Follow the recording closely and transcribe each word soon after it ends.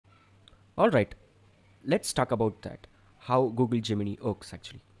Alright, let's talk about that, how Google Gemini works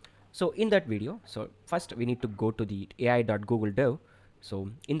actually. So in that video, so first we need to go to the ai.google.dev. So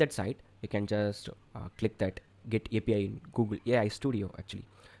in that site, you can just click that get API in Google AI Studio actually.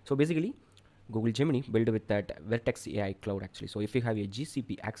 So basically, Google Gemini built with that Vertex AI cloud actually. So if you have a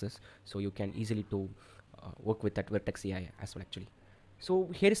GCP access, so you can easily to work with that Vertex AI as well actually. So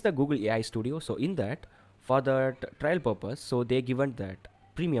here is the Google AI Studio. So in that, for the trial purpose, so they given that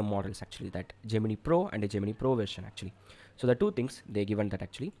premium models actually, that Gemini Pro and a Gemini Pro version actually. So the two things they given that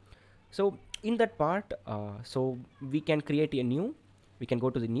actually. So in that part, so we can create a new, we can go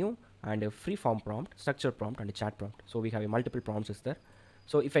to the new and a free form prompt, structure prompt and a chat prompt. So we have a multiple prompts is there.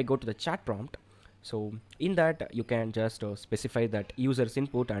 So if I go to the chat prompt, so in that you can just specify that user's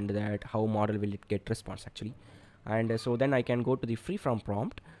input and that how model will it get response actually. And so then I can go to the free form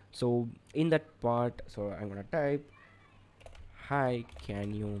prompt. So in that part, so I'm gonna type, hi,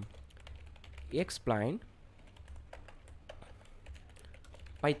 can you explain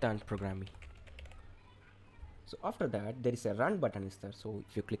Python programming? So after that there is a run button is there. So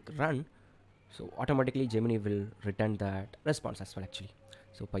if you click run, so automatically Gemini will return that response as well actually.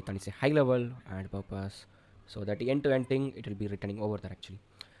 So Python is a high level and purpose, so that end to end thing it will be returning over there actually.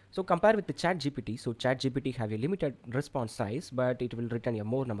 So compare with the chat GPT, so chat GPT have a limited response size, but it will return a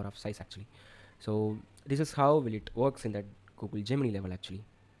more number of size actually. So this is how will it works in that Google Gemini level actually.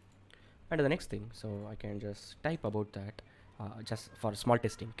 And the next thing, so I can just type about that, just for small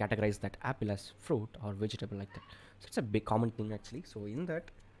testing, categorize that apple as fruit or vegetable like that. So it's a big common thing actually. So in that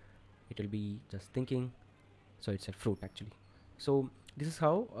it will be just thinking, so it's a fruit actually. So this is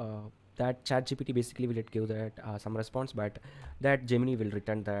how that chat GPT basically will it give that some response, but that Gemini will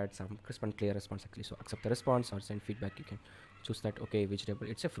return that some crisp and clear response actually. So accept the response or send feedback, you can choose that, okay, vegetable,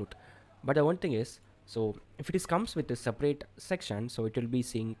 it's a fruit. But the one thing is, so if it is comes with a separate section, so it will be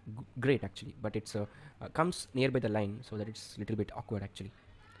saying great actually, but it's comes nearby the line, so that it's little bit awkward actually.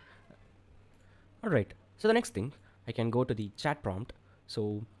 Alright, so the next thing, I can go to the chat prompt.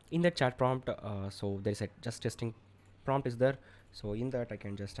 So in that chat prompt, so there is a just testing prompt is there. So in that I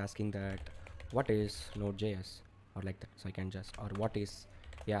can just asking that what is Node.js or like that. So I can just, or what is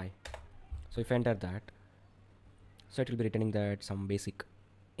AI. So if I enter that, so it will be returning that some basic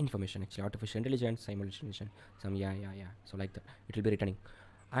information actually, artificial intelligence, simulation, some yeah. So like that, it will be returning.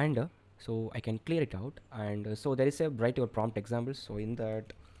 And so I can clear it out. And so there is a write your prompt examples. So in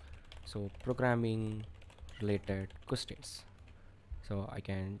that, so programming related questions, so I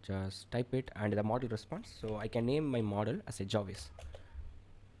can just type it and the model response, so I can name my model as a Jarvis.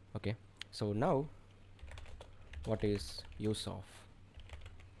 Okay, so now what is use of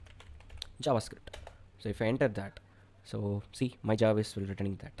JavaScript? So if I enter that, so see my Jarvis will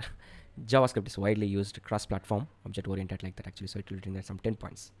returning that JavaScript is widely used cross platform object oriented like that actually, so it will return that some 10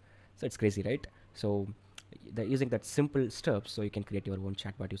 points. So it's crazy, right? So they're using that simple steps, so you can create your own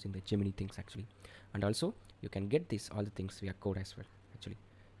chatbot using the Gemini things actually. And also you can get this all the things via code as well actually.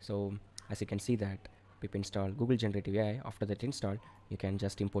 So as you can see that pip install Google generative AI. After that install, you can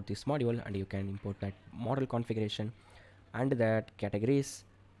just import this module and you can import that model configuration and that categories,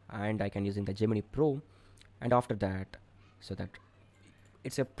 and I can using the Gemini Pro. And after that, so that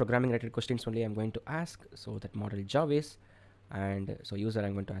it's a programming related questions only I'm going to ask, so that model Jarvis. And so user,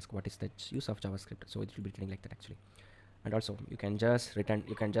 I'm going to ask what is the use of JavaScript, so it will be written like that actually. And also you can just return,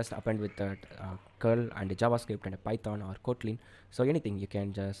 you can just append with that curl and a JavaScript and a Python or Kotlin, so anything you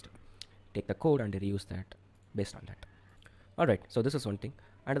can just take the code and reuse that based on that. Alright, so this is one thing.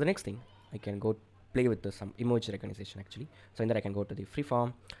 And the next thing, I can go play with some emoji recognition actually. So in that I can go to the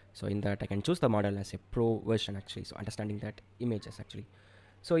freeform. So in that I can choose the model as a pro version actually, so understanding that images actually.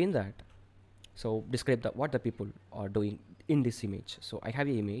 So in that, so describe the what the people are doing in this image. So I have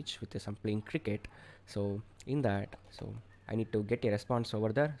a image with some playing cricket. So in that, so I need to get a response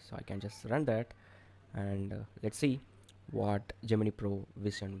over there, so I can just run that. And let's see what Gemini Pro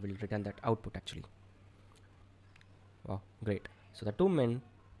vision will return that output actually. Wow, great. So the two men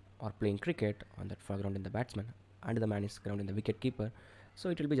are playing cricket on that foreground in the batsman, and the man is ground in the wicket keeper. So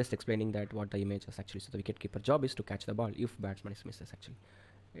it will be just explaining that what the image is actually. So the wicket keeper job is to catch the ball if batsman is misses actually.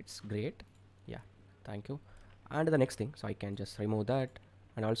 It's great. Yeah, thank you. And the next thing, so I can just remove that,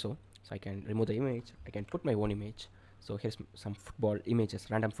 and also so I can remove the image, I can put my own image. So here's some football images,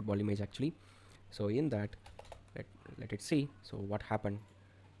 random football image actually. So in that, let, let it see so what happened,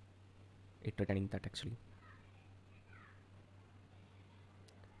 it returning that actually.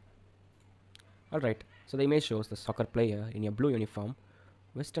 Alright, so the image shows the soccer player in a blue uniform,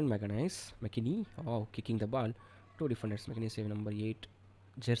 Western McKinney, oh, kicking the ball. Two defenders, McKinney save number 8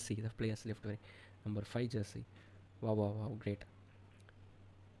 jersey, the player's left way, number 5 jersey. Wow, great.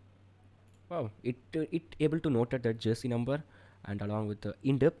 Wow, it able to note that jersey number, and along with the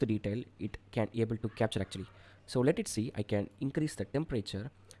in-depth detail it can able to capture actually. So let it see. I can increase the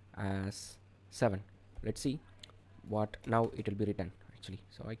temperature as 7. Let's see what now it will be written actually.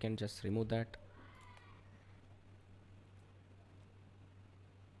 So I can just remove that.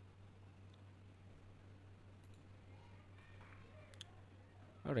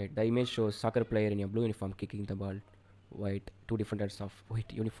 Alright, the image shows soccer player in a blue uniform kicking the ball. White, two different types of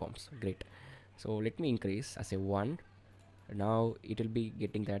white uniforms. Great. So let me increase as a 1. Now it will be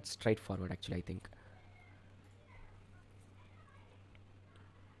getting that straightforward actually, I think.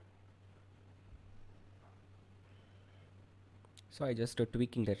 So I just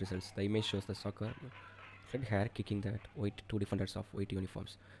tweaking the results. The image shows the soccer red hair kicking that white, two different types of white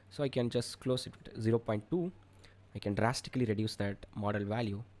uniforms. So I can just close it with 0.2. I can drastically reduce that model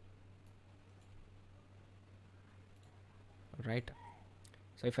value. Right.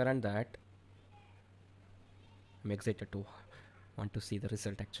 So if I run that, I'm excited to want to see the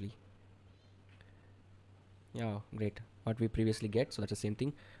result actually. Yeah, great. What we previously get, so that's the same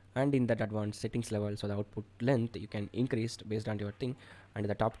thing. And in that advanced settings level, so the output length you can increase based on your thing, and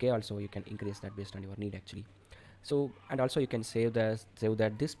the top K also you can increase that based on your need actually. So and also you can save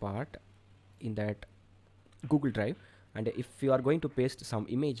that this part in that Google Drive, and if you are going to paste some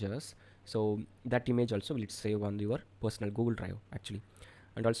images, so that image also will save on your personal Google Drive actually.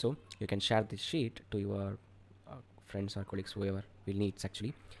 And also you can share this sheet to your friends or colleagues, whoever will needs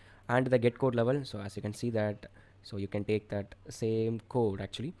actually. And the get code level, so as you can see that, so you can take that same code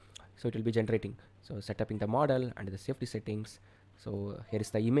actually, so it will be generating. So setting the model and the safety settings. So here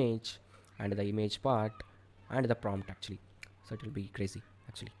is the image and the image part and the prompt actually. So it will be crazy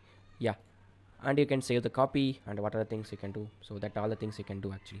actually. Yeah, and you can save the copy and what are the things you can do, so that all the things you can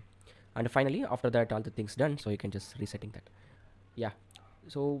do actually. And finally after that all the things done, so you can just resetting that. Yeah,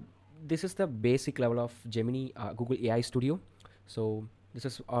 so this is the basic level of Gemini, Google AI Studio. So this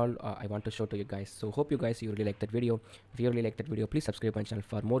is all I want to show to you guys. So hope you guys you really like that video. If you really like that video, please subscribe my channel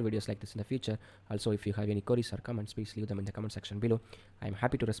for more videos like this in the future. Also, if you have any queries or comments, please leave them in the comment section below. I am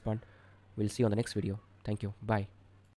happy to respond. We'll see you on the next video. Thank you. Bye.